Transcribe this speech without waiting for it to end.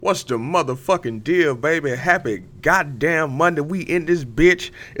What's the motherfucking deal, baby? Happy goddamn Monday. We in this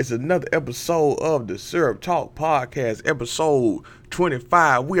bitch. It's another episode of the Syrup Talk Podcast, episode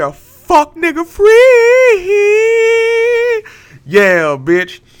 25. We are fuck nigga free. Yeah,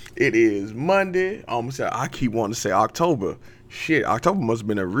 bitch. It is Monday. I keep wanting to say October. Shit, October must have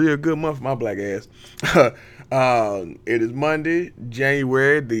been a real good month for my black ass. It is Monday,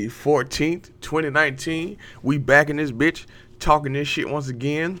 January the 14th, 2019. We back in this bitch talking this shit once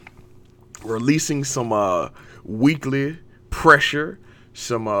again, releasing some weekly pressure,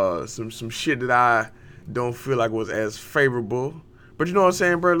 some shit that I don't feel like was as favorable. But you know what I'm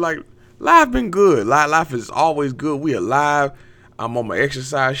saying, bro? Like, life been good. Life is always good. We alive. I'm on my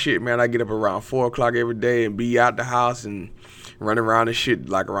exercise shit, man. I get up around 4 o'clock every day and be out the house and running around and shit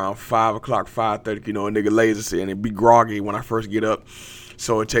like around 5 o'clock, 5:30. You know, a nigga lazy and it be groggy when I first get up.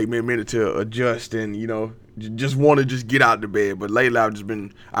 So it take me a minute to adjust and, you know, just want to just get out the bed. But lately I've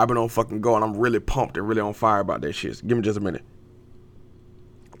been on fucking go and I'm really pumped and really on fire about that shit. So give me just a minute.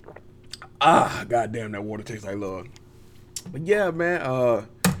 Goddamn, that water tastes like love. But yeah, man,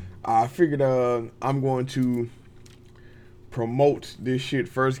 I figured I'm going to promote this shit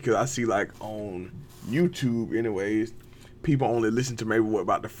first because I see like on YouTube anyways, people only listen to maybe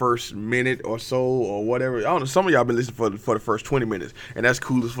about the first minute or so or whatever. I don't know, some of y'all been listening for the first 20 minutes and that's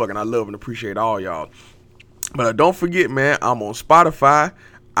cool as fuck and I love and appreciate all y'all. But don't forget, man, I'm on Spotify,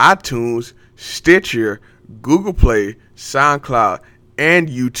 iTunes, Stitcher, Google Play, SoundCloud, and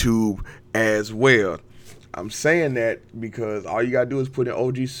YouTube as well. I'm saying that because all you gotta do is put in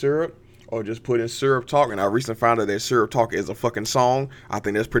OG Syrup or just put in Syrup Talk. And I recently found out that Syrup Talk is a fucking song. I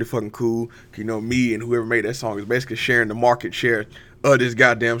think that's pretty fucking cool. You know, me and whoever made that song is basically sharing the market share of this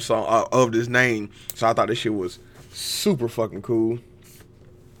goddamn song, of this name. So I thought this shit was super fucking cool.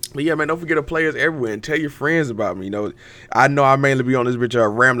 But yeah, man, don't forget to play us everywhere and tell your friends about me. You know I mainly be on this bitch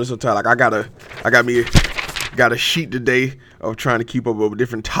rambling sometimes. Like I got a sheet today of trying to keep up with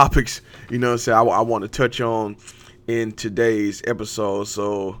different topics. You know what I'm saying? I want to touch on in today's episode.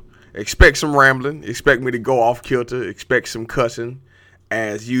 So expect some rambling. Expect me to go off kilter. Expect some cussing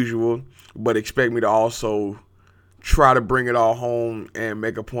as usual. But expect me to also try to bring it all home and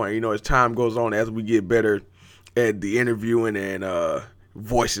make a point. You know, as time goes on, as we get better at the interviewing and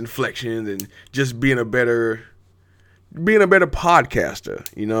voice inflections and just being a better podcaster.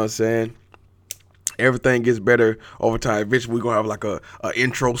 You know what I'm saying? Everything gets better over time. Eventually, we're going to have like a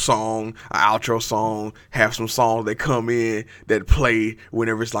intro song, an outro song, have some songs that come in that play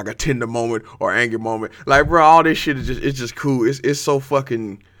whenever it's like a tender moment or angry moment. Like, bro, all this shit is just cool. It's so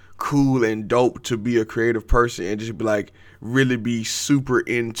fucking cool and dope to be a creative person and just be like, really be super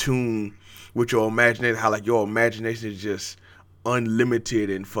in tune with your imagination. How like your imagination is just unlimited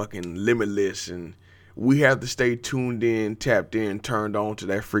and fucking limitless, and we have to stay tuned in, tapped in, turned on to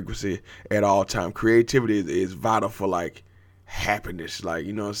that frequency at all time. Creativity is vital for like happiness, like,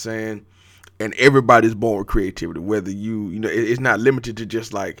 you know what I'm saying? And everybody's born with creativity, whether you know, it's not limited to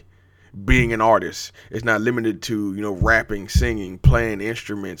just like being an artist. It's not limited to, you know, rapping, singing, playing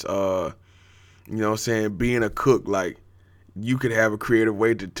instruments, you know what I'm saying, being a cook. Like, you could have a creative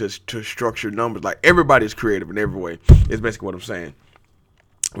way to structure numbers. Like, everybody's creative in every way. It's basically what I'm saying.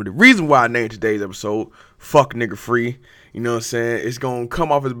 But the reason why I named today's episode Fuck Nigga Free, you know what I'm saying, it's going to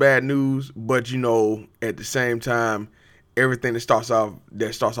come off as bad news, but, you know, at the same time, everything that starts off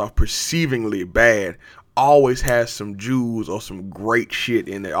perceivingly bad always has some jewels or some great shit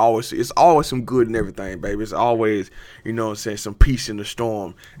in it. It's always some good in everything, baby. It's always, you know what I'm saying, some peace in the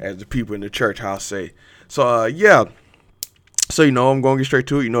storm, as the people in the church house say. So, yeah. So, you know, I'm going to get straight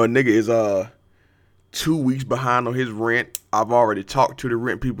to it. You know, a nigga is 2 weeks behind on his rent. I've already talked to the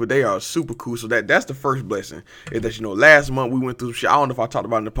rent people. They are super cool. So that's the first blessing. Is that, you know, last month we went through some shit. I don't know if I talked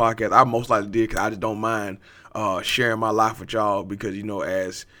about it in the podcast. I most likely did because I just don't mind sharing my life with y'all because, you know,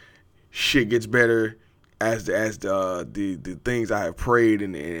 as shit gets better, as the things I have prayed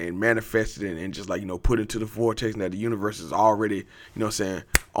and manifested and just like, you know, put into the vortex, and that the universe is already, you know what I'm saying,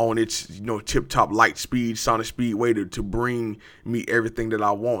 on its, you know, tip top light speed, sonic speed way to bring me everything that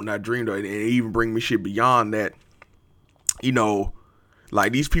I want and I dreamed of, and even bring me shit beyond that. You know,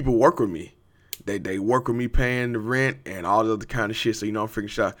 like, these people work with me. They work with me paying the rent and all the other kind of shit. So, you know, I'm figuring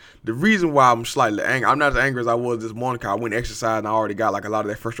shit out. The reason why I'm slightly angry, I'm not as angry as I was this morning because I went exercise and I already got like a lot of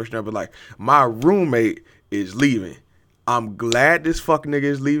that frustration up. But like, my roommate is leaving. I'm glad this fucking nigga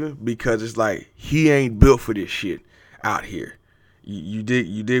is leaving because it's like, he ain't built for this shit out here. You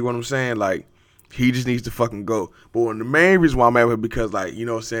dig what I'm saying? Like, he just needs to fucking go. But the main reason why I'm out here because, like, you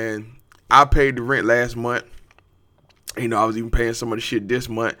know what I'm saying, I paid the rent last month. You know, I was even paying some of the shit this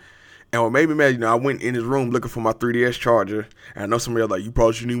month. And what made me mad, I went in his room looking for my 3DS charger. And I know somebody else like, you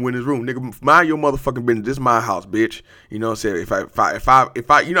probably shouldn't even win his room. Nigga, mind your motherfucking business. This is my house, bitch. You know what I'm saying? If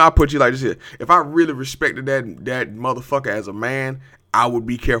I I put you like this here. If I really respected that motherfucker as a man, I would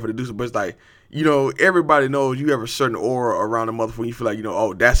be careful to do so. But it's like, everybody knows you have a certain aura around a motherfucker. You feel like,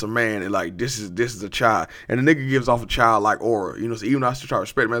 oh, that's a man, and like this is a child. And the nigga gives off a childlike aura. So even though I still try to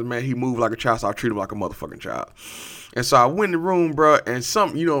respect him as a man, he moved like a child, so I treat him like a motherfucking child. And so I went in the room, bro, and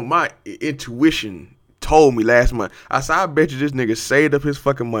my intuition told me last month. I said, I bet you this nigga saved up his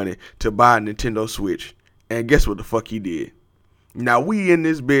fucking money to buy a Nintendo Switch. And guess what the fuck he did? Now we in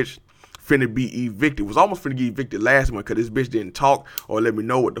this bitch finna be evicted. Was almost finna get evicted last month because this bitch didn't talk or let me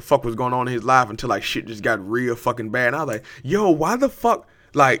know what the fuck was going on in his life until like shit just got real fucking bad. And I was like, yo, why the fuck?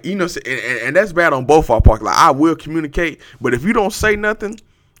 Like, and that's bad on both our parts. Like, I will communicate, but if you don't say nothing,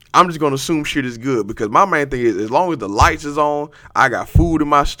 I'm just going to assume shit is good, because my main thing is, as long as the lights is on, I got food in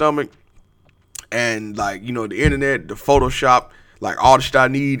my stomach, and like, the internet, the Photoshop, like all the shit I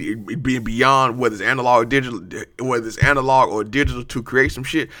need, it being beyond whether it's analog or digital to create some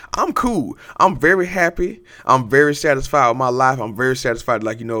shit, I'm cool. I'm very happy. I'm very satisfied with my life. I'm very satisfied,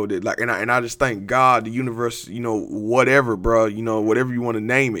 like, and I just thank God, the universe, whatever, bro, whatever you want to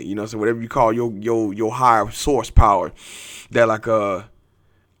name it, so whatever you call your higher source power, that like,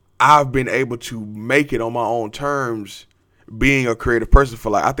 I've been able to make it on my own terms, being a creative person for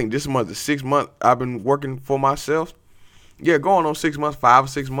like, I think this month is 6 months I've been working for myself. Yeah, going on 6 months, 5 or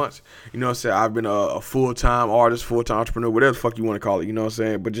 6 months. I've been a full-time artist, full-time entrepreneur, whatever the fuck you want to call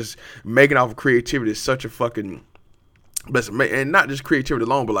it, But just making off of creativity is such a fucking blessing. And not just creativity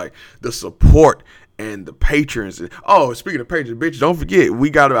alone, but like the support and the patrons. Oh, speaking of patrons, bitch, don't forget,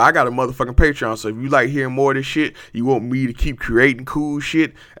 I got a motherfucking Patreon. So if you like hearing more of this shit, you want me to keep creating cool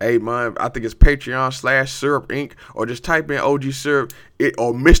shit, hey man, I think it's Patreon/Syrup Inc. Or just type in OG Syrup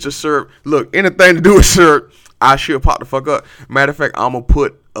or Mr. Syrup. Look, anything to do with syrup, I should pop the fuck up. Matter of fact, I'm gonna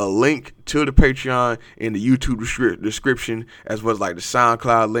put a link to the Patreon in the YouTube description, as well as like the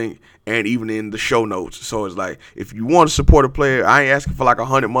SoundCloud link, and even in the show notes. So it's like, if you want to support a player, I ain't asking for like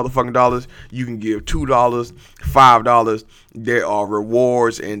 $100 motherfucking dollars. You can give $2, $5. There are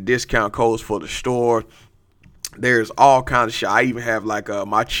rewards and discount codes for the store. There's all kinds of shit. I even have like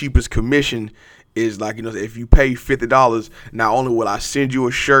my cheapest commission is like, if you pay $50, not only will I send you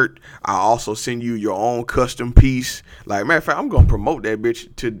a shirt, I also send you your own custom piece. Like, matter of fact, I'm gonna promote that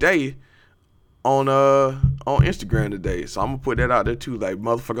bitch today on Instagram today. So I'm gonna put that out there too. Like,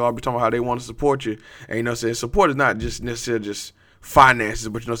 motherfuckers all be talking about how they want to support you. And support is not just necessarily just finances,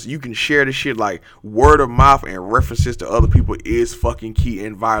 but so you can share this shit. Like, word of mouth and references to other people is fucking key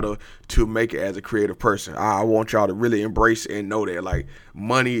and vital to make it as a creative person. I want y'all to really embrace and know that, like,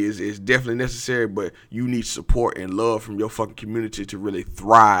 money is definitely necessary, but you need support and love from your fucking community to really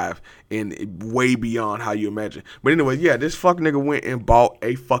thrive and way beyond how you imagine. But anyway, yeah, this fucking nigga went and bought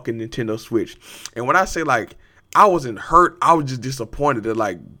a fucking Nintendo Switch. And when I say, like, I wasn't hurt, I was just disappointed that,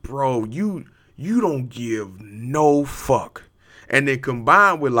 like, bro, you don't give no fuck. And then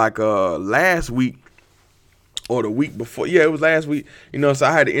combined with like last week or the week before, yeah, it was last week, so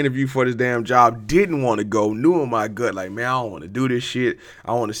I had an interview for this damn job, didn't want to go, knew in my gut, like, man, I don't want to do this shit.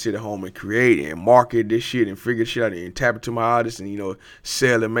 I want to sit at home and create and market this shit and figure shit out and tap it to my artists and,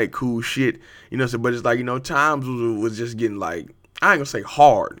 sell and make cool shit, so, but it's like, times was just getting like, I ain't gonna say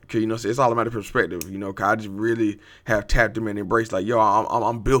hard, cause it's all a matter of perspective, cause I just really have tapped them and embraced, like, yo,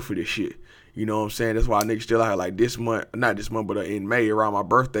 I'm built for this shit. You know what I'm saying? That's why niggas still out here like this month, not this month, but in May around my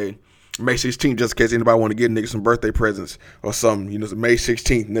birthday, May 16th, just in case anybody want to get niggas some birthday presents or something. May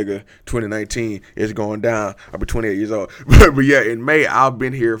 16th, nigga, 2019 is going down. I'll be 28 years old. But yeah, in May, I've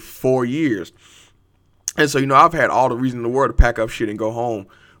been here 4 years. And so, I've had all the reason in the world to pack up shit and go home.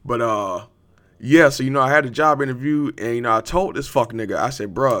 But, yeah, so, I had a job interview and, I told this fuck nigga, I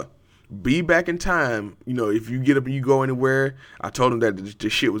said, bruh, be back in time. If you get up and you go anywhere, I told him that the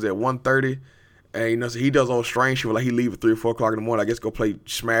shit was at 1:30. And, so he does all strange shit, like he leave at 3 or 4 o'clock in the morning, I guess go play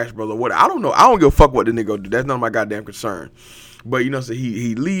Smash Bros. Or what. I don't know. I don't give a fuck what the nigga go do. That's none of my goddamn concern. But, so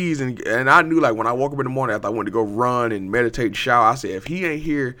he leaves, and I knew, like, when I woke up in the morning after I went to go run and meditate and shower, I said, if he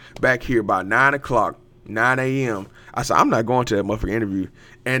ain't back here by 9 o'clock, 9 a.m., I said, I'm not going to that motherfucking interview.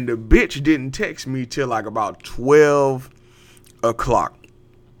 And the bitch didn't text me till, like, about 12 o'clock.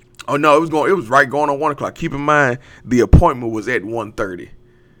 Oh, no, it was right going on 1 o'clock. Keep in mind, the appointment was at 1:30.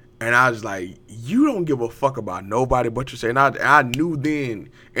 And I was like, you don't give a fuck about nobody but yourself. And I knew then,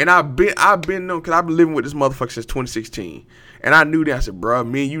 and I've been known, because I've been living with this motherfucker since 2016. And I knew that. I said, bro,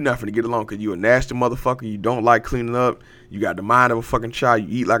 me and you not finna get along, because you a nasty motherfucker. You don't like cleaning up. You got the mind of a fucking child.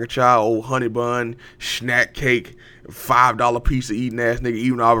 You eat like a child. Old honey bun, snack cake, $5 piece of eating ass nigga.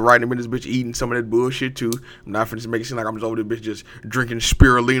 Even though I was right in this bitch eating some of that bullshit too. I'm not finna make it seem like I'm just over this bitch just drinking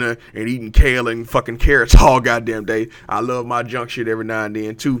spirulina and eating kale and fucking carrots all goddamn day. I love my junk shit every now and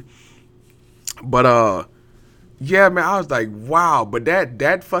then too. But yeah, man, I was like, wow. But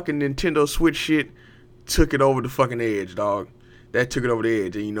that fucking Nintendo Switch shit took it over the fucking edge, dog. That took it over the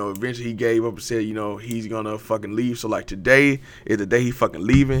edge. And, you know, eventually he gave up and said, you know, he's gonna fucking leave. So, like, today is the day he fucking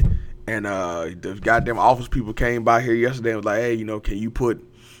leaving. And the goddamn office people came by here yesterday and was like, hey, you know, can you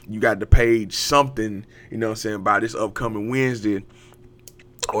got to pay something, you know what I'm saying, by this upcoming Wednesday,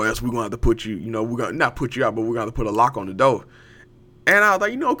 or else we're gonna have to put you, you know, we're gonna not put you out, but we're gonna have to put a lock on the door. And I was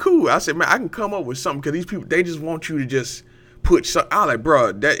like, you know, cool. I said, man, I can come up with something, because these people, they just want you to just put something. I was like,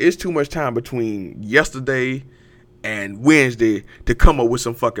 bro, that is too much time between yesterday and Wednesday to come up with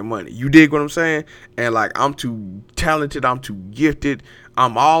some fucking money. You dig what I'm saying? And like, I'm too talented, I'm too gifted,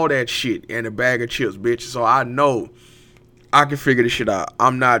 I'm all that shit and a bag of chips, bitch. So I know I can figure this shit out.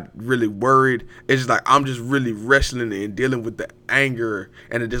 I'm not really worried. It's just like, I'm just really wrestling and dealing with the anger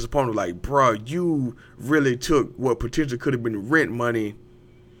and the disappointment. Like, bro, you really took what potentially could have been rent money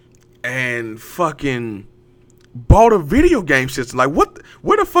and fucking bought a video game system. Like,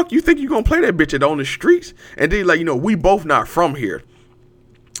 where the fuck you think you gonna play that bitch at on the streets? And then, like, you know, we both not from here.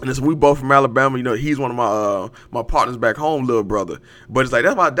 And we both from Alabama. You know, he's one of my partners back home, little brother. But it's like,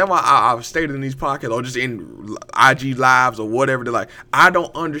 that's why I've stated in these podcasts or just in IG lives or whatever. They're like, I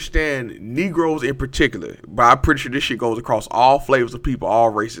don't understand Negroes in particular, but I'm pretty sure this shit goes across all flavors of people,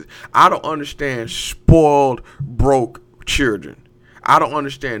 all races. I don't understand spoiled, broke children. I don't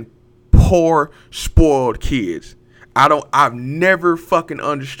understand poor, spoiled kids. I've never fucking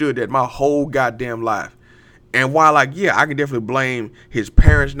understood that my whole goddamn life. And while, like, yeah, I can definitely blame his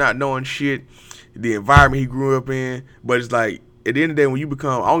parents not knowing shit, the environment he grew up in, but it's like, at the end of the day, when you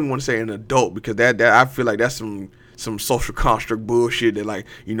become, I don't even want to say an adult, because that I feel like that's some social construct bullshit that, like,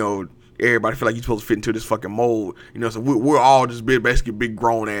 you know, everybody feel like you're supposed to fit into this fucking mold, you know. So we're all just basically big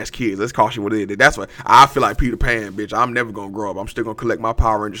grown ass kids. Let's call shit what it is. That's what I feel like, Peter Pan, bitch. I'm never gonna grow up. I'm still gonna collect my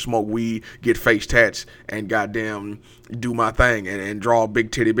Power Rangers, smoke weed, get face tats, and goddamn do my thing and draw big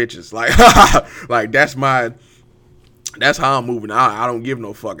titty bitches. Like, like that's how I'm moving. I don't give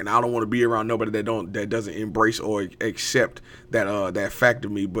no fucking. I don't want to be around nobody that doesn't embrace or accept that fact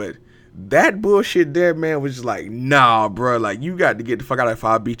of me. But that bullshit there, man, was just like, nah, bro. Like, you got to get the fuck out of here if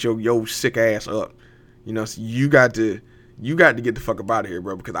I beat your sick ass up. You know, so you got to get the fuck up out of here,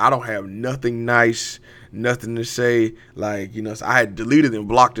 bro, because I don't have nothing nice, nothing to say. Like, you know, so I had deleted and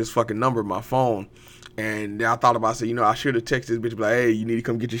blocked this fucking number on my phone. And then I thought about, say, you know, I should have texted this bitch, like, hey, you need to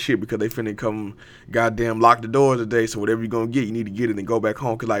come get your shit because they finna come goddamn lock the doors today. So whatever you gonna get, you need to get it and go back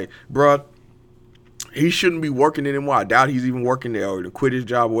home. Cause, like, bruh, he shouldn't be working anymore. I doubt he's even working there or to quit his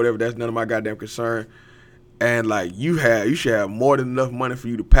job or whatever. That's none of my goddamn concern. And, like, you should have more than enough money for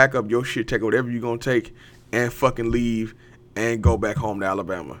you to pack up your shit, take whatever you're gonna take, and fucking leave and go back home to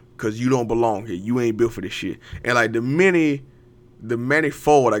Alabama. Cause you don't belong here. You ain't built for this shit. And, like, the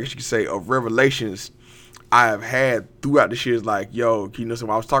manifold, I guess you could say, of revelations I have had throughout the shit is like, yo, you know, so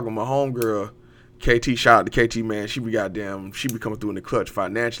when I was talking with my homegirl, KT, shout out to KT, man, she be coming through in the clutch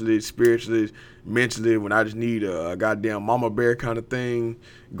financially, spiritually, mentally, when I just need a goddamn mama bear kind of thing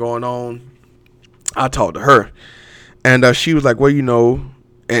going on. I talked to her, and she was like, well, you know,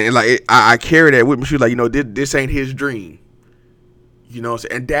 and like, I carry that with me. She was like, you know, this ain't his dream. You know,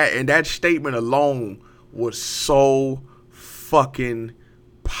 and that statement alone was so fucking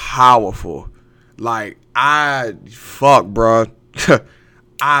powerful. Like, bro.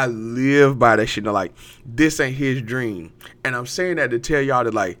 I live by that shit. Like, this ain't his dream. And I'm saying that to tell y'all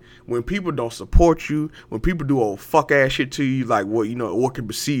that, like, when people don't support you, when people do old fuck ass shit to you, like, what, you know, what can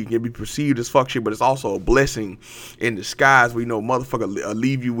be perceived as fuck shit, but it's also a blessing in disguise where, you know, motherfucker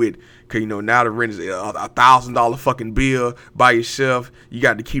leave you with, cause, you know, now the rent is $1,000 fucking bill by yourself. You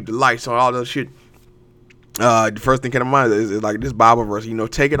got to keep the lights on, all that shit. The first thing came to mind is like this Bible verse, you know,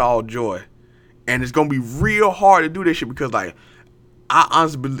 take it all joy. And it's gonna be real hard to do this shit because, like,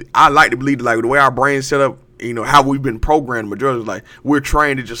 I like to believe that, like, the way our brain's set up, you know, how we've been programmed, majority is like, we're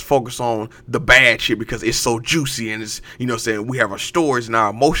trained to just focus on the bad shit because it's so juicy and it's, you know, saying we have our stories and our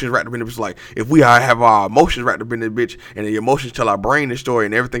emotions wrapped up in it. It's like, if we have our emotions wrapped up in this bitch and the emotions tell our brain the story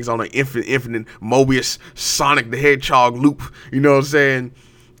and everything's on an infinite Mobius Sonic the Hedgehog loop, you know what I'm saying?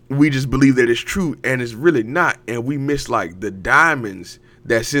 We just believe that it's true and it's really not. And we miss, like, the diamonds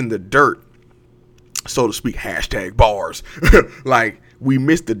that's in the dirt, so to speak, hashtag bars. Like, we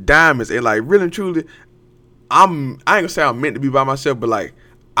miss the diamonds. And, like, really and truly, I ain't gonna say I'm meant to be by myself, but, like,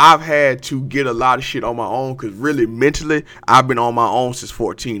 I've had to get a lot of shit on my own because really mentally I've been on my own since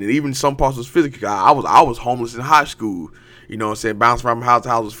 14, and even some parts was physically. I was homeless in high school. You know what I'm saying? Bouncing from house to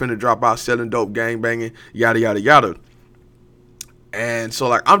house, was finna drop out, selling dope, gang banging, yada yada yada. And so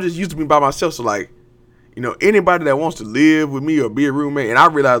like I'm just used to being by myself. So like, you know, anybody that wants to live with me or be a roommate, and I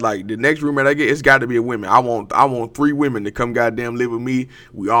realize like the next roommate I get, it's got to be a woman. I want 3 women to come goddamn live with me.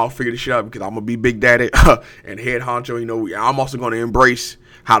 We all figure this shit out because I'm gonna be big daddy and head honcho. You know, I'm also gonna embrace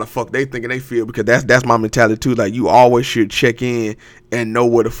how the fuck they think and they feel, because that's my mentality too. Like, you always should check in and know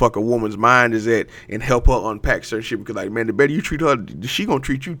where the fuck a woman's mind is at and help her unpack certain shit, because like, man, the better you treat her, she gonna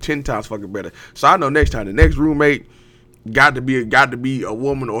treat you 10 times fucking better. So I know next time the next roommate got to be a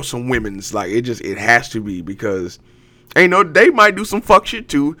woman or some women's. Like, it has to be, because they might do some fuck shit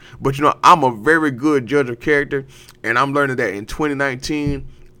too, but you know, I'm a very good judge of character, and I'm learning that in 2019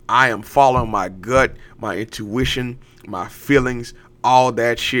 I am following my gut, my intuition, my feelings, all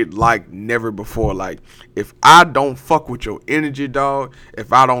that shit like never before. Like, if I don't fuck with your energy, dog,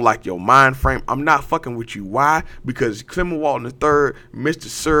 if I don't like your mind frame, I'm not fucking with you. Why? Because Clement Walton III, Mr.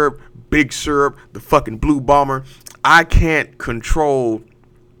 Syrup, Big Syrup, the fucking Blue Bomber, I can't control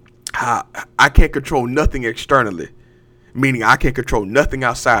nothing externally. Meaning I can't control nothing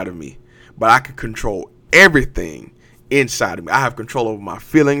outside of me, but I can control everything inside of me. I have control over my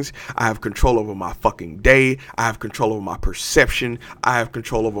feelings. I have control over my fucking day. I have control over my perception. I have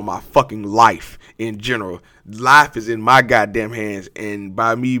control over my fucking life in general. Life is in my goddamn hands, and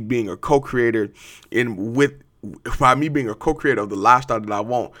by me being a co-creator by me being a co-creator of the lifestyle that I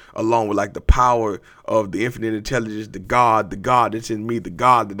want, along with like the power of the infinite intelligence, the God that's in me, the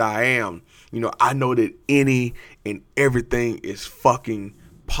God that I am, you know, I know that any and everything is fucking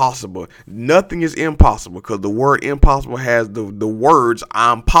possible. Nothing is impossible, because the word impossible has the words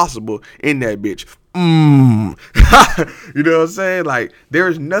I'm possible in that bitch. You know what I'm saying? Like, there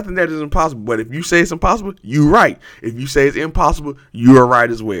is nothing that is impossible, but if you say it's impossible, you're right. If you say it's impossible, you are right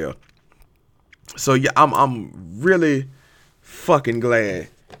as well. So yeah, I'm really fucking glad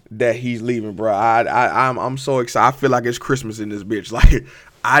that he's leaving, bro. I'm so excited. I feel like it's Christmas in this bitch. Like,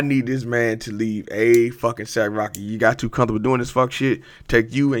 I need this man to leave a fucking sack rocket. You got too comfortable doing this fuck shit.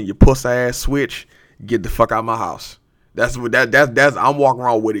 Take you and your pussy ass switch. Get the fuck out of my house. That's I'm walking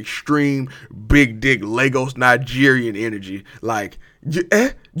around with extreme big dick Lagos Nigerian energy. Like,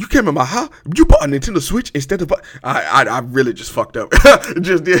 you came in my house, you bought a Nintendo Switch instead of I really just fucked up.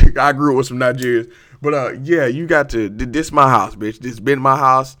 I grew up with some Nigerians. But yeah, you got to, this my house, bitch. This been my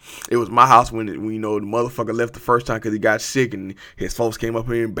house. It was my house when you know, the motherfucker left the first time because he got sick, and his folks came up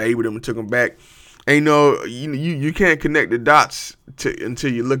here and babied him and took him back. And you can't connect the dots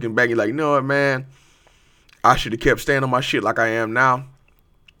until you're looking back. You're like, you know what, man, I should have kept staying on my shit like I am now.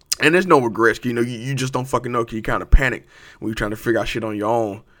 And there's no regrets. You know, you just don't fucking know, because you kind of panic when you're trying to figure out shit on your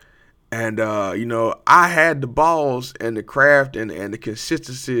own. And you know, I had the balls and the craft and the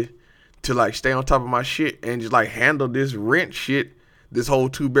consistency to like stay on top of my shit and just like handle this rent shit, this whole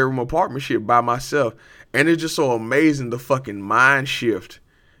 2-bedroom apartment shit by myself. And it's just so amazing, the fucking mind shift,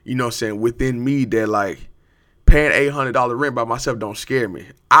 you know what I'm saying, within me, that like paying $800 rent by myself don't scare me.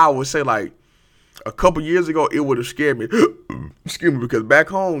 I would say like a couple years ago it would have scared me. Excuse me, because back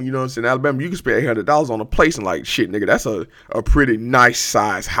home, you know what I'm saying, in Alabama, you can spend $800 on a place, and like, shit, nigga, that's a pretty nice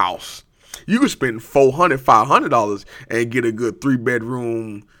size house. You could spend $400, $500 and get a good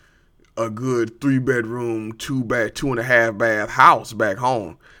 3-bedroom, 2.5 bath house back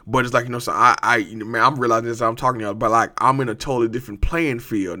home. But it's like, you know, so I'm realizing this, I'm talking to y'all, but like, I'm in a totally different playing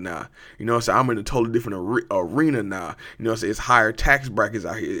field now. You know what I'm saying? I'm in a totally different arena now. You know what I'm saying? It's higher tax brackets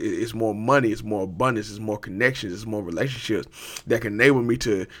out here. It's more money, it's more abundance, it's more connections, it's more relationships that can enable me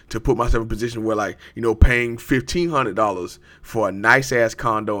to put myself in a position where, like, you know, paying $1,500 for a nice ass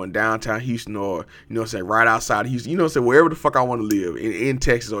condo in downtown Houston, or, you know what I'm saying, right outside of Houston, you know what I'm saying, wherever the fuck I want to live, in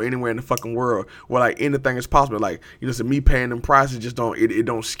Texas or anywhere in the fucking world where like anything is possible. Like, you know, so me paying them prices just don't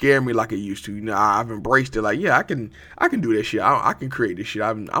scare me like it used to. You know, I've embraced it. Like, yeah, I can do this shit. I can create this shit.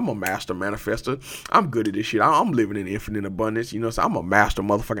 I'm a master manifester. I'm good at this shit. I'm living in infinite abundance. You know, so I'm a master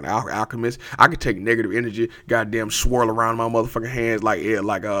motherfucking alchemist. I can take negative energy, goddamn, swirl around my motherfucking hands like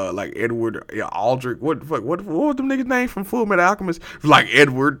Edward Aldrich. What was them niggas' name from Full Metal Alchemist? Like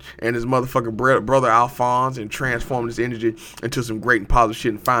Edward and his motherfucking brother Alphonse, and transform this energy into some great and positive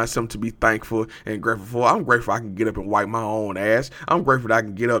shit and find something to be thankful and grateful for. I'm grateful I can get up and wipe my own ass. I'm grateful that I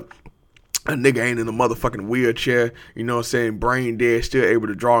can get up. A nigga ain't in a motherfucking wheelchair, you know what I'm saying, brain dead, still able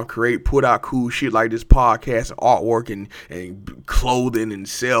to draw and create, put out cool shit like this podcast and artwork and clothing and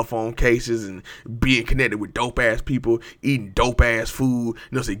cell phone cases, and being connected with dope ass people, eating dope ass food, you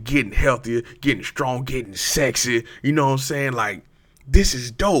know what I'm saying, getting healthier, getting strong, getting sexy, you know what I'm saying, like, this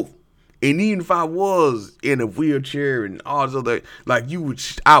is dope. And even if I was in a wheelchair and all this other, like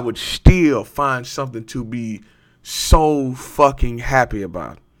I would still find something to be so fucking happy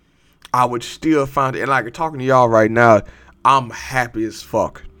about. I would still find it, and like talking to y'all right now, I'm happy as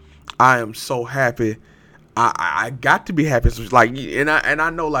fuck. I am so happy. I got to be happy. So it's like, and I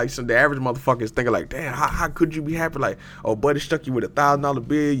know like some the average motherfucker is thinking like, damn, how could you be happy? Like, oh, buddy stuck you with $1,000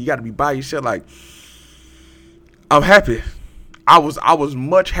 bill. You got to be by yourself. Like, I'm happy. I was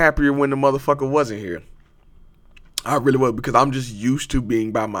much happier when the motherfucker wasn't here. I really was, because I'm just used to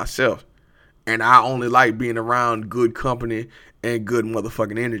being by myself. And I only like being around good company and good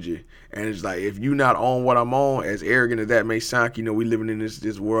motherfucking energy. And it's like, if you not on what I'm on, as arrogant as that may sound, you know, we living in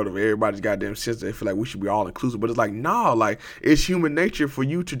this world of everybody's goddamn sense. They feel like we should be all inclusive. But it's like, nah, like, it's human nature for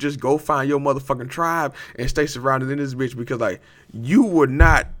you to just go find your motherfucking tribe and stay surrounded in this bitch. Because, like, you were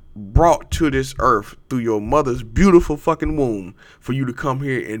not brought to this earth through your mother's beautiful fucking womb for you to come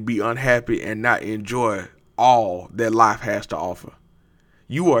here and be unhappy and not enjoy all that life has to offer.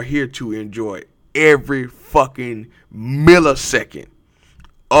 You are here to enjoy every fucking millisecond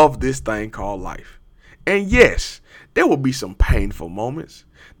of this thing called life. And yes, there will be some painful moments.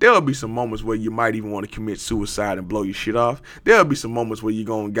 There will be some moments where you might even want to commit suicide and blow your shit off. There will be some moments where you're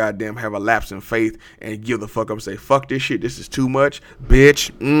going to goddamn have a lapse in faith and give the fuck up and say, fuck this shit, this is too much, bitch.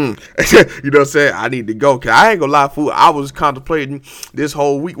 You know what I'm saying? I need to go. Cause I ain't gonna lie, fool. I was contemplating this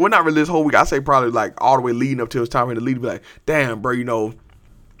whole week. Well, not really this whole week. I say probably like all the way leading up till it's time for me to leave. Be like, damn, bro, you know,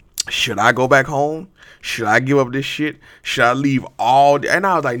 should I go back home? Should I give up this shit? Should I leave all? And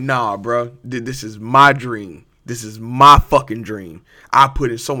I was like, nah, bro. This is my dream. This is my fucking dream. I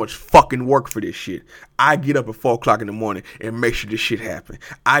put in so much fucking work for this shit. I get up at 4 o'clock in the morning and make sure this shit happen.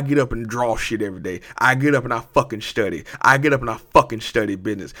 I get up and draw shit every day. I get up and I fucking study. I get up and I fucking study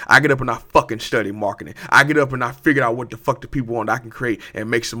business. I get up and I fucking study marketing. I get up and I figure out what the fuck the people want I can create and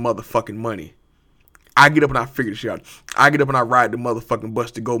make some motherfucking money. I get up and I figure this shit out. I get up and I ride the motherfucking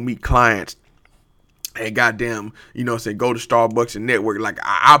bus to go meet clients. And goddamn, you know what I'm saying, go to Starbucks and network. Like,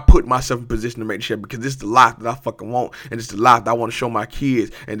 I put myself in position to make this shit because this is the life that I fucking want. And it's the life that I want to show my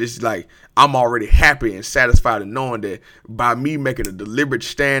kids. And this is like, I'm already happy and satisfied in knowing that by me making a deliberate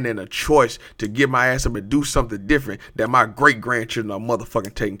stand and a choice to get my ass up and do something different, that my great-grandchildren are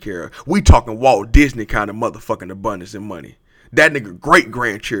motherfucking taken care of. We talking Walt Disney kind of motherfucking abundance and money. That nigga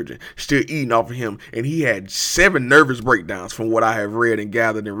great-grandchildren still eating off of him. And he had 7 nervous breakdowns from what I have read and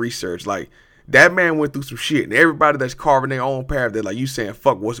gathered and researched. Like, that man went through some shit, and everybody that's carving their own path, they're like, you saying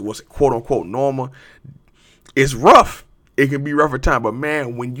fuck what's quote unquote normal. It's rough. It can be rough at times, but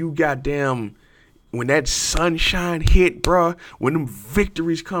man, when that sunshine hit, bro, when them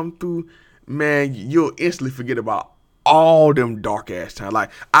victories come through, man, you'll instantly forget about all them dark ass times.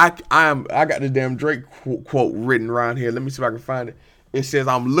 Like I got this damn Drake quote written around here. Let me see if I can find it. It says,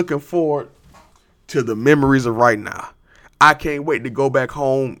 "I'm looking forward to the memories of right now. I can't wait to go back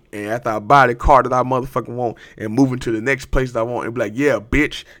home and after I buy the car that I motherfucking want and move into the next place that I want and be like, yeah,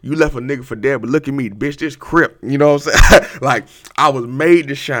 bitch, you left a nigga for dead, but look at me, bitch, this crip." You know what I'm saying? Like, I was made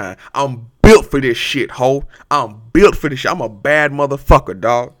to shine. I'm built for this shit, ho. I'm built for this shit. I'm a bad motherfucker,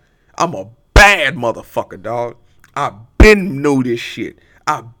 dog. I'm a bad motherfucker, dog. I been knew this shit.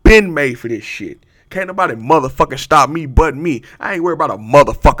 I been made for this shit. Can't nobody motherfucking stop me but me. I ain't worried about a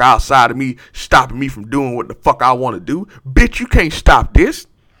motherfucker outside of me stopping me from doing what the fuck I want to do. Bitch, you can't stop this.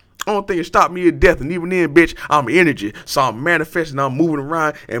 Only thing that stopped me is death. And even then, bitch, I'm energy. So I'm manifesting, I'm moving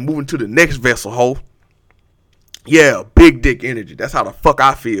around and moving to the next vessel, ho. Yeah, big dick energy. That's how the fuck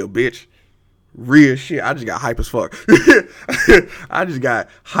I feel, bitch. Real shit. I just got hype as fuck. I just got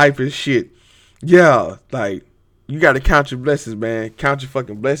hype as shit. Yeah, like, you got to count your blessings, man. Count your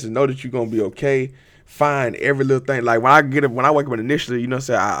fucking blessings. Know that you're going to be okay. Find every little thing. Like, when I wake up initially, you know what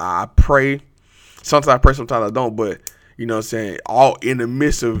I'm saying, I pray. Sometimes I pray, sometimes I don't. But, you know what I'm saying, all in the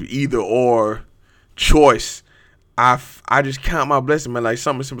midst of either or choice, I just count my blessings, man. Like,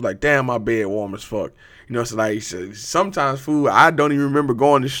 something simple like, damn, my bed warm as fuck. You know, so like sometimes, food, I don't even remember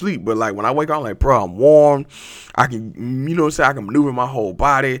going to sleep. But like when I wake up, I'm like, bro, I'm warm. I can, you know, say I can maneuver my whole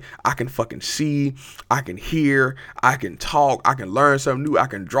body. I can fucking see. I can hear. I can talk. I can learn something new. I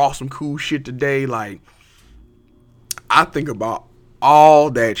can draw some cool shit today. Like, I think about all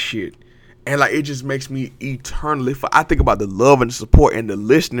that shit. And like, it just makes me eternally. I think about the love and the support and the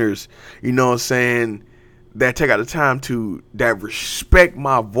listeners, you know what I'm saying, that take out the time that respect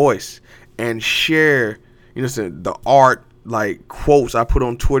my voice and share, you know, the art, like quotes I put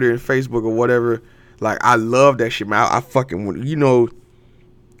on Twitter and Facebook or whatever. Like, I love that shit, man. I fucking, you know,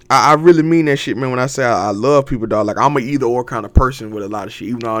 I really mean that shit, man. When I say I love people, dog, like I'm a either or kind of person with a lot of shit.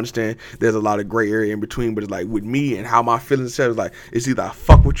 Even though I understand there's a lot of gray area in between, but it's like with me and how my feelings set, it's like it's either I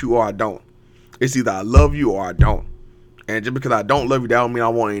fuck with you or I don't. It's either I love you or I don't. And just because I don't love you, that don't mean I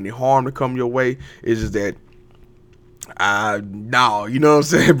want any harm to come your way. It's just that no, you know what I'm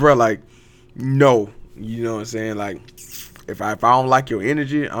saying, bro? Like, no, you know what I'm saying? Like, if I don't like your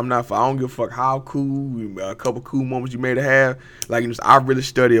energy, I don't give a fuck how cool, a couple cool moments you may have. Like, I really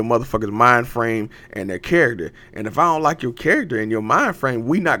study a motherfucker's mind frame and their character. And if I don't like your character and your mind frame,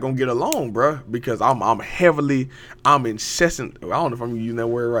 we not gonna get along, bro. Because I'm incessant. I don't know if I'm using that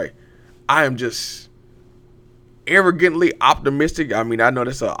word right. I am just arrogantly optimistic. I mean, I know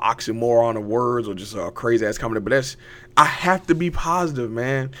that's an oxymoron of words or just a crazy ass comment, but I have to be positive,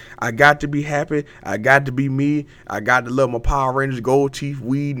 man. I got to be happy. I got to be me. I got to love my Power Rangers, gold teeth,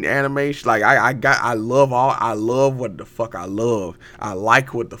 weed, and animation. Like I love what the fuck I love. I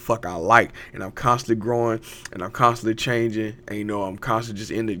like what the fuck I like, and I'm constantly growing and I'm constantly changing, and I'm constantly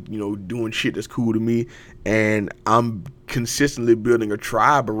just into doing shit that's cool to me, and I'm consistently building a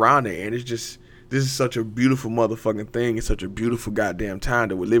tribe around it, and this is such a beautiful motherfucking thing. It's such a beautiful goddamn time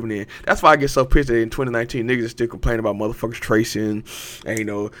that we're living in. That's why I get so pissed that in 2019 niggas are still complaining about motherfuckers tracing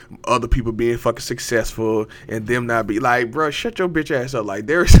and other people being fucking successful and them not be like, bro, shut your bitch ass up. Like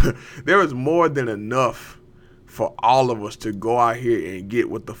there is more than enough for all of us to go out here and get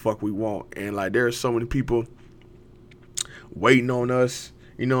what the fuck we want. And like there are so many people waiting on us.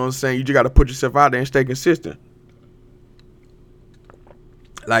 You know what I'm saying? You just got to put yourself out there and stay consistent.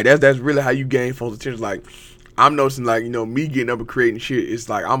 Like that's really how you gain folks' attention. Like I'm noticing, like me getting up and creating shit. It's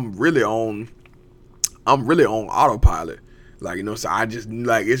like I'm really on autopilot. Like so I just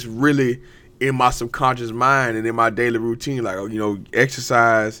like it's really in my subconscious mind and in my daily routine. Like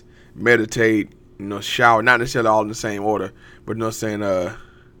exercise, meditate, shower. Not necessarily all in the same order, but saying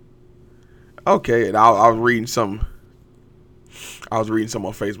okay. And I was reading something. on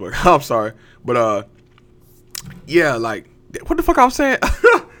Facebook. I'm sorry, but yeah, like. What the fuck I was saying?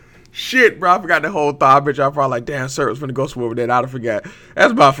 Shit, bro. I forgot the whole thought. I bet y'all probably like, damn, sir, was finna go somewhere with that. I forgot.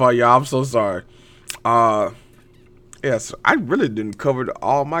 That's my fault, y'all. I'm so sorry. Yes, I really didn't cover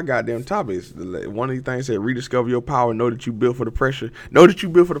all my goddamn topics. One of these things said, rediscover your power. Know that you built for the pressure. Know that you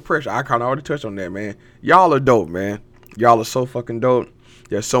built for the pressure. I kind of already touched on that, man. Y'all are dope, man. Y'all are so fucking dope.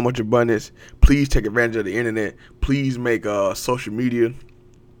 There's so much abundance. Please take advantage of the internet. Please make social media,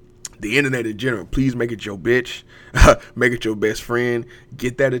 the internet in general, please make it your bitch. Make it your best friend.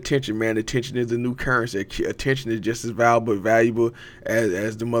 Get that attention, man. Attention is the new currency. Attention is just as valuable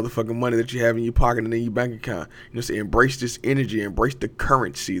as the motherfucking money that you have in your pocket and in your bank account. So embrace this energy. Embrace the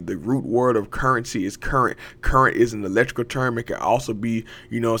currency. The root word of currency is current. Current is an electrical term. It can also be,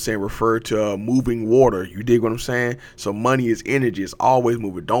 referred to moving water. You dig what I'm saying? So money is energy. It's always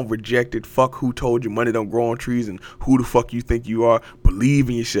moving. Don't reject it. Fuck who told you money don't grow on trees and who the fuck you think you are. Believe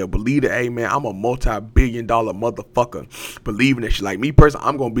in yourself. Believe that, hey, man, I'm a multi-billion-dollar motherfucker. Believe in that shit. Like me personally,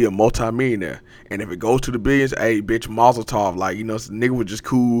 I'm gonna be a multi-millionaire, and if it goes to the billions, hey, bitch, mazel tov. Like nigga was just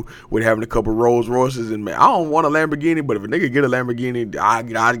cool with having a couple Rolls Royces, and man, I don't want a Lamborghini, but if a nigga get a Lamborghini, I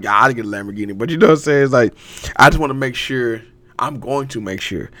get a Lamborghini. But you know what I'm saying? It's like I just want to make sure. I'm going to make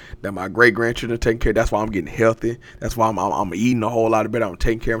sure that my great grandchildren are taken care of. That's why I'm getting healthy. That's why I'm eating a whole lot of better. I'm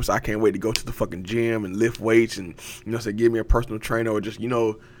taking care of them, so I can't wait to go to the fucking gym and lift weights and say give me a personal trainer or just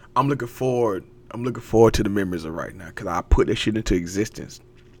I'm looking forward to the memories of right now because I put that shit into existence.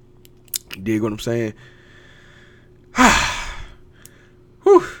 You dig what I'm saying?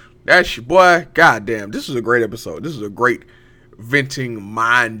 Whew, that shit, boy. Goddamn, this was a great episode. This is a great venting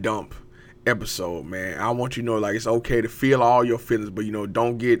mind dump episode, man. I want you to know, like, it's okay to feel all your feelings, but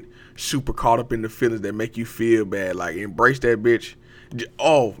don't get super caught up in the feelings that make you feel bad. Like, embrace that bitch.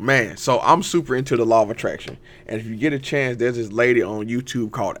 Oh man, so I'm super into the law of attraction, and if you get a chance, there's this lady on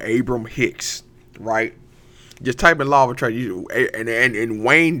YouTube called Abraham Hicks, right? Just type in law of attraction, and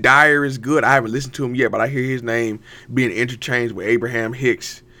Wayne Dyer is good. I haven't listened to him yet, but I hear his name being interchanged with Abraham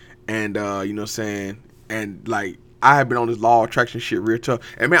Hicks, and and like I have been on this law of attraction shit real tough.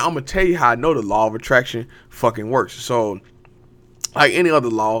 And man, I'm gonna tell you how I know the law of attraction fucking works. So, like any other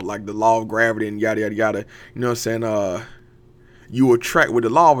law, like the law of gravity and yada yada yada, you know what I'm saying? You attract, with the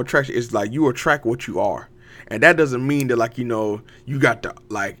law of attraction, it's like you attract what you are. And that doesn't mean that, like, you got to,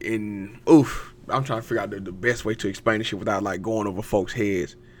 like, I'm trying to figure out the best way to explain this shit without, like, going over folks'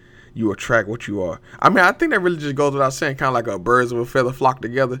 heads. You attract what you are. I mean, I think that really just goes without saying, kind of like a birds of a feather flock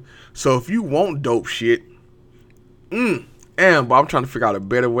together. So if you want dope shit, but I'm trying to figure out a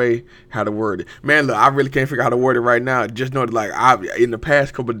better way how to word it. Man, look, I really can't figure out how to word it right now. Just know that, like, in the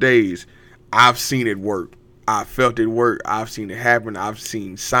past couple of days, I've seen it work. I felt it work. I've seen it happen. I've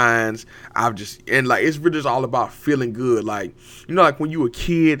seen signs. And like, it's really just all about feeling good. Like, you know, like when you a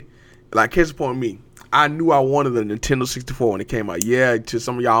kid, like, case upon me, I knew I wanted the Nintendo 64 when it came out. Yeah, to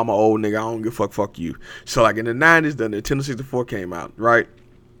some of y'all, I'm an old nigga. I don't give a fuck you. So, like, in the 90s, the Nintendo 64 came out, right?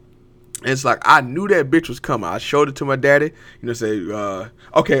 And it's like, I knew that bitch was coming. I showed it to my daddy. You know, say,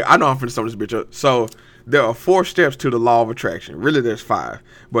 okay, I know I'm finna sum this bitch up. So, there are 4 steps to the law of attraction. Really, there's 5.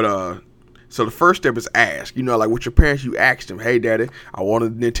 But, so the first step is ask. You know, like with your parents, you ask them, hey, daddy, I want a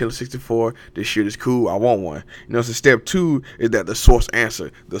Nintendo 64. This shit is cool. I want one. You know, so step 2 is that the source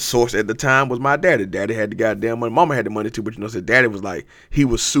answer. The source at the time was my daddy. Daddy had the goddamn money. Mama had the money too, but you know, so daddy was like, he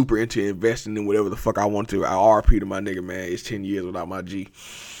was super into investing in whatever the fuck I wanted to. I RP to my nigga, man. It's 10 years without my G.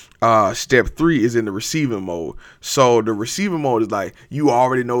 Step 3 is in the receiving mode. So the receiving mode is like, you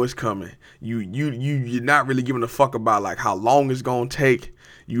already know it's coming. You're not really giving a fuck about like how long it's gonna take.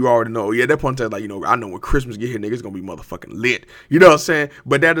 You already know. Yeah, at that point in time, like, you know, I know when Christmas get here, nigga, it's gonna be motherfucking lit. You know what I'm saying?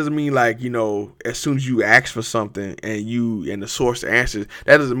 But that doesn't mean like, you know, as soon as you ask for something and the source answers,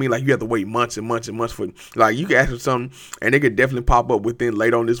 that doesn't mean like you have to wait months and months and months for it. Like, you can ask for something and it could definitely pop up within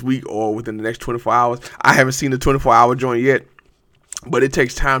late on this week or within the next 24 hours. I haven't seen the 24-hour joint yet. But it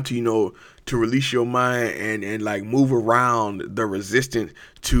takes time to, you know, to release your mind and like move around the resistance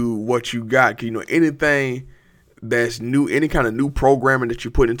to what you got. 'Cause, you know, anything that's new, any kind of new programming that you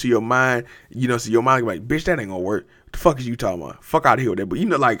put into your mind, you know, so your mind like, bitch, that ain't gonna work. The fuck is you talking about? Fuck out of here with that. But, you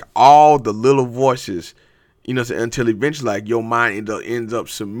know, like all the little voices, you know, so until eventually like your mind ends up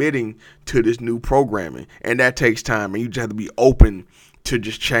submitting to this new programming. And that takes time, and you just have to be open to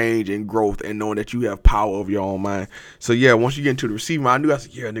just change and growth and knowing that you have power over your own mind. So yeah, once you get into the receiving, I knew, I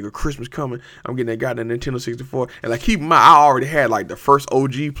said, yeah, nigga, Christmas coming. I'm getting that goddamn Nintendo 64. And like, keep in mind, I already had like the first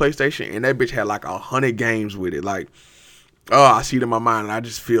OG PlayStation, and that bitch had like 100 games with it. Like, oh, I see it in my mind, and I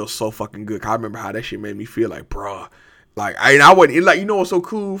just feel so fucking good. 'Cause I remember how that shit made me feel like, bruh. Like, I wasn't, like, you know what's so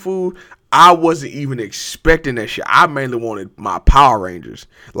cool, fool? I wasn't even expecting that shit. I mainly wanted my Power Rangers.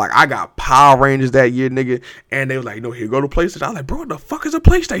 Like, I got Power Rangers that year, nigga. And they were like, you know, here go to PlayStation. I was like, bro, what the fuck is a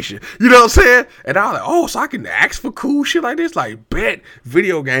PlayStation? You know what I'm saying? And I was like, oh, so I can ask for cool shit like this? Like, bet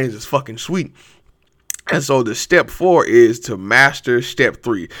video games is fucking sweet. And so the step 4 is to master step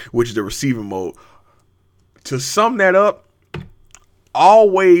 3, which is the receiving mode. To sum that up,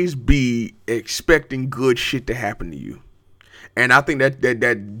 always be expecting good shit to happen to you. And I think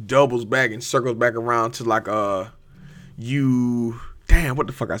that doubles back and circles back around to like damn, what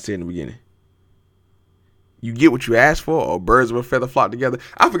the fuck I said in the beginning? You get what you ask for, or birds of a feather flock together.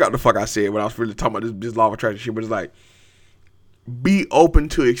 I forgot what the fuck I said when I was really talking about this law of attraction shit, but it's like, be open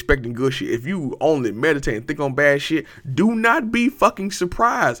to expecting good shit. If you only meditate and think on bad shit, do not be fucking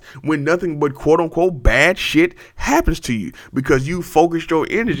surprised when nothing but quote unquote bad shit happens to you, because you focused your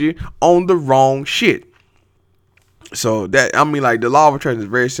energy on the wrong shit. So that, I mean, like, the law of attraction is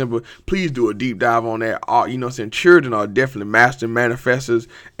very simple. Please do a deep dive on that. You know what I'm saying? Children are definitely master manifestors,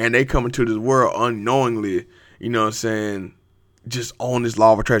 and they come into this world unknowingly, you know what I'm saying, just on this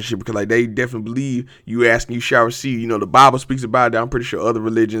law of attraction shit, because like they definitely believe you ask and you shall receive. You know, the Bible speaks about that. I'm pretty sure other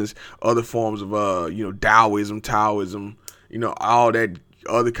religions, other forms of you know, Taoism, you know, all that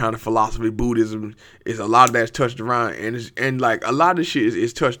other kind of philosophy, Buddhism, is a lot of that's touched around, and like a lot of shit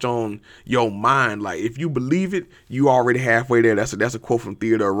is touched on your mind. Like, if you believe it, you already halfway there. That's a quote from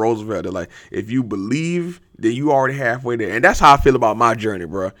Theodore Roosevelt. That like, if you believe, then you already halfway there. And that's how I feel about my journey,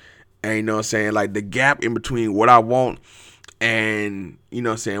 bro. And you know what I'm saying? Like, the gap in between what I want and, you know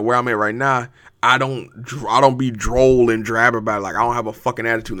what I'm saying, where I'm at right now, I don't be droll and drab about it. Like, I don't have a fucking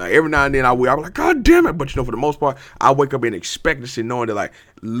attitude. Like, every now and then I'm like, God damn it. But, you know, for the most part, I wake up in expectancy, knowing that, like,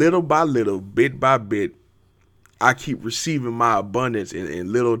 little by little, bit by bit, I keep receiving my abundance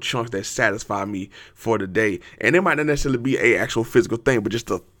in little chunks that satisfy me for the day. And it might not necessarily be a actual physical thing, but just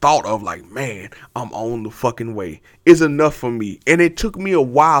the thought of like, man, I'm on the fucking way is enough for me. And it took me a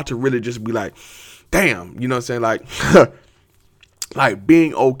while to really just be like, damn, you know what I'm saying? Like, like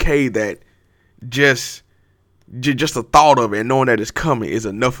being okay that just the thought of it and knowing that it's coming is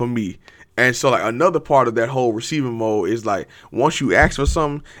enough for me. And so, like, another part of that whole receiving mode is like, once you ask for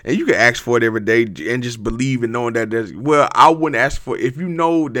something, and you can ask for it every day and just believe in knowing that there's, well, I wouldn't ask for it if you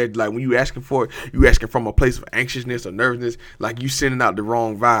know that, like, when you asking for it, you asking from a place of anxiousness or nervousness, like, you sending out the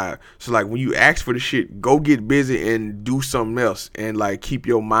wrong vibe. So, like, when you ask for the shit, go get busy and do something else and, like, keep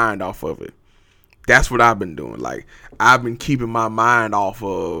your mind off of it. That's what I've been doing. Like, I've been keeping my mind off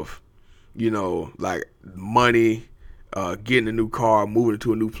of, you know, like, money, getting a new car, moving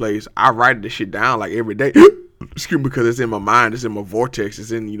to a new place. I write this shit down like every day. Excuse me, because it's in my mind, it's in my vortex,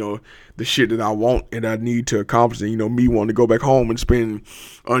 it's in, the shit that I want and I need to accomplish. And, me wanting to go back home and spend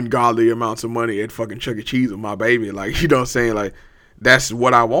ungodly amounts of money at fucking Chuck E. Cheese with my baby. Like, you know what I'm saying? Like, that's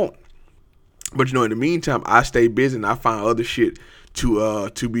what I want. But, in the meantime, I stay busy and I find other shit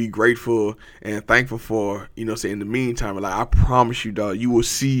to be grateful and thankful for, in the meantime. Like, I promise you, dog, you will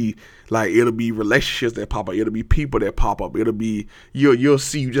see, like, it'll be relationships that pop up. It'll be people that pop up. It'll be, you'll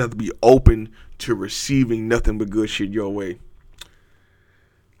see, you just have to be open to receiving nothing but good shit your way.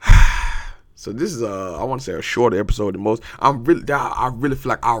 So this is I want to say a shorter episode than most. I really feel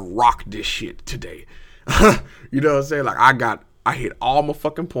like I rocked this shit today. You know what I'm saying? Like, I hit all my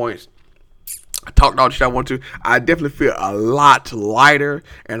fucking points. I talked all the shit I want to. I definitely feel a lot lighter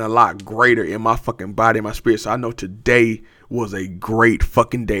and a lot greater in my fucking body and my spirit. So I know today was a great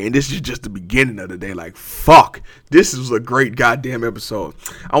fucking day. And this is just the beginning of the day. Like, fuck. This was a great goddamn episode.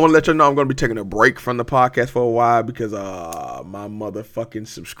 I want to let you know I'm going to be taking a break from the podcast for a while because my motherfucking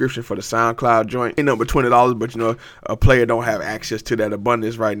subscription for the SoundCloud joint ain't nothing but $20. But, a player don't have access to that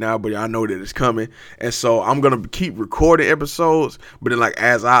abundance right now. But I know that it's coming. And so I'm going to keep recording episodes. But then, like,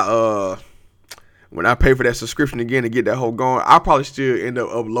 as when I pay for that subscription again to get that whole going, I'll probably still end up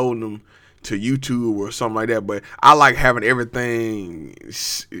uploading them to YouTube or something like that. But I like having everything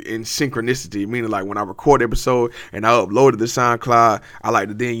in synchronicity, meaning like when I record the episode and I upload it to SoundCloud, I like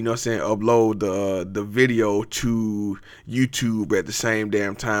to then, upload the video to YouTube at the same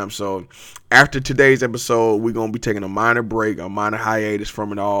damn time. So after today's episode, we're going to be taking a minor break, a minor hiatus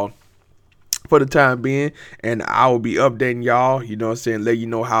from it all for the time being, and I will be updating y'all, let you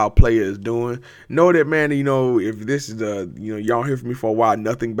know how a player is doing. Know that, man, if this is y'all hear from me for a while,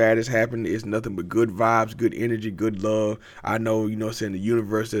 nothing bad has happened. It's nothing but good vibes, good energy, good love. I know, the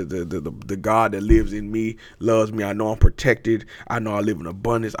universe, the God that lives in me loves me. I know I'm protected. I know I live in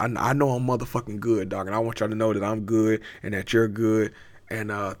abundance. I know I'm motherfucking good, dog, and I want y'all to know that I'm good and that you're good.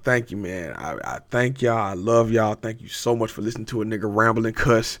 And thank you, man. I thank y'all. I love y'all. Thank you so much for listening to a nigga ramble and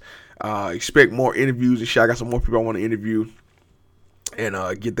cuss. Expect more interviews and shit. I got some more people I want to interview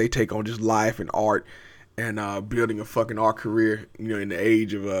and get their take on just life and art and building a fucking art career, in the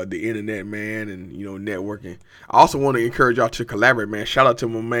age of the internet, man, and, networking. I also want to encourage y'all to collaborate, man. Shout out to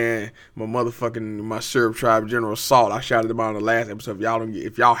my man, my Serb Tribe, General Salt. I shouted him out in the last episode.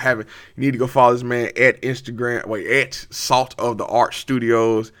 If y'all haven't, you need to go follow this man at Salt of the Art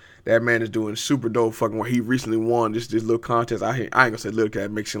Studios. That man is doing super dope fucking work. He recently won this little contest. I ain't gonna say little because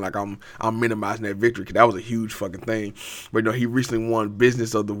that makes it seem like I'm minimizing that victory because that was a huge fucking thing. But he recently won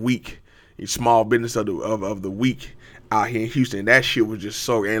Business of the Week, Small Business of the Week out here in Houston. That shit was just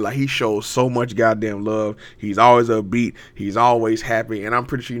and like he shows so much goddamn love. He's always upbeat. He's always happy. And I'm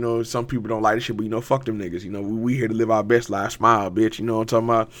pretty sure some people don't like this shit, but fuck them niggas. We here to live our best life. Smile, bitch. You know what I'm talking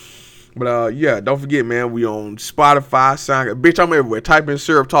about? But yeah, don't forget, man, we on Spotify, SoundCloud. Bitch, I'm everywhere. Type in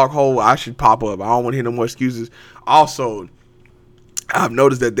Syrup Talk Hole, I should pop up. I don't want to hear no more excuses. Also, I've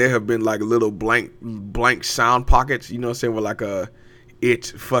noticed that there have been like little blank sound pockets, where like it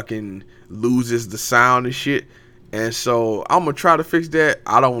fucking loses the sound and shit. And so I'm gonna try to fix that.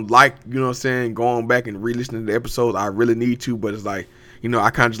 I don't like, going back and re-listening to the episodes. I really need to, but it's like,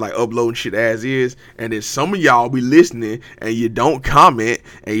 I kind of just like uploading shit as is. And then some of y'all be listening and you don't comment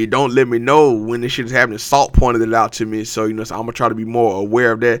and you don't let me know when this shit is happening. Salt pointed it out to me. So, so I'm going to try to be more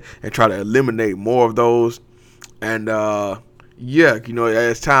aware of that and try to eliminate more of those. And, yeah,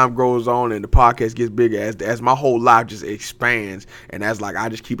 as time goes on and the podcast gets bigger, as my whole life just expands, and as like I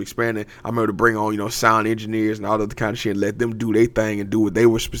just keep expanding, I'm able to bring on, sound engineers and all other kind of shit and let them do their thing and do what they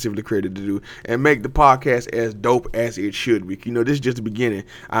were specifically created to do and make the podcast as dope as it should be. This is just the beginning.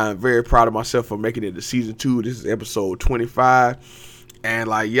 I'm very proud of myself for making it to season 2. This is episode 25. And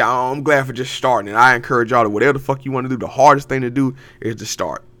like, yeah, I'm glad for just starting. And I encourage y'all to whatever the fuck you want to do, the hardest thing to do is to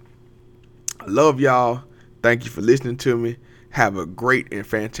start. I love y'all. Thank you for listening to me. Have a great and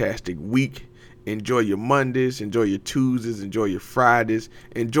fantastic week. Enjoy your Mondays, enjoy your Tuesdays, enjoy your Fridays,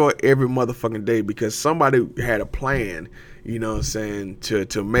 enjoy every motherfucking day because somebody had a plan,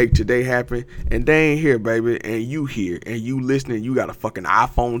 to make today happen, and they ain't here, baby, and you here, and you listening, you got a fucking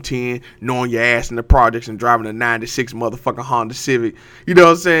iPhone 10, knowing your ass in the projects and driving a 96 motherfucking Honda Civic, you know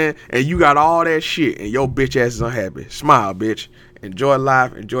what I'm saying, and you got all that shit, and your bitch ass is unhappy. Smile, bitch. Enjoy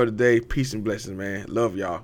life, enjoy the day, peace and blessings, man. Love y'all.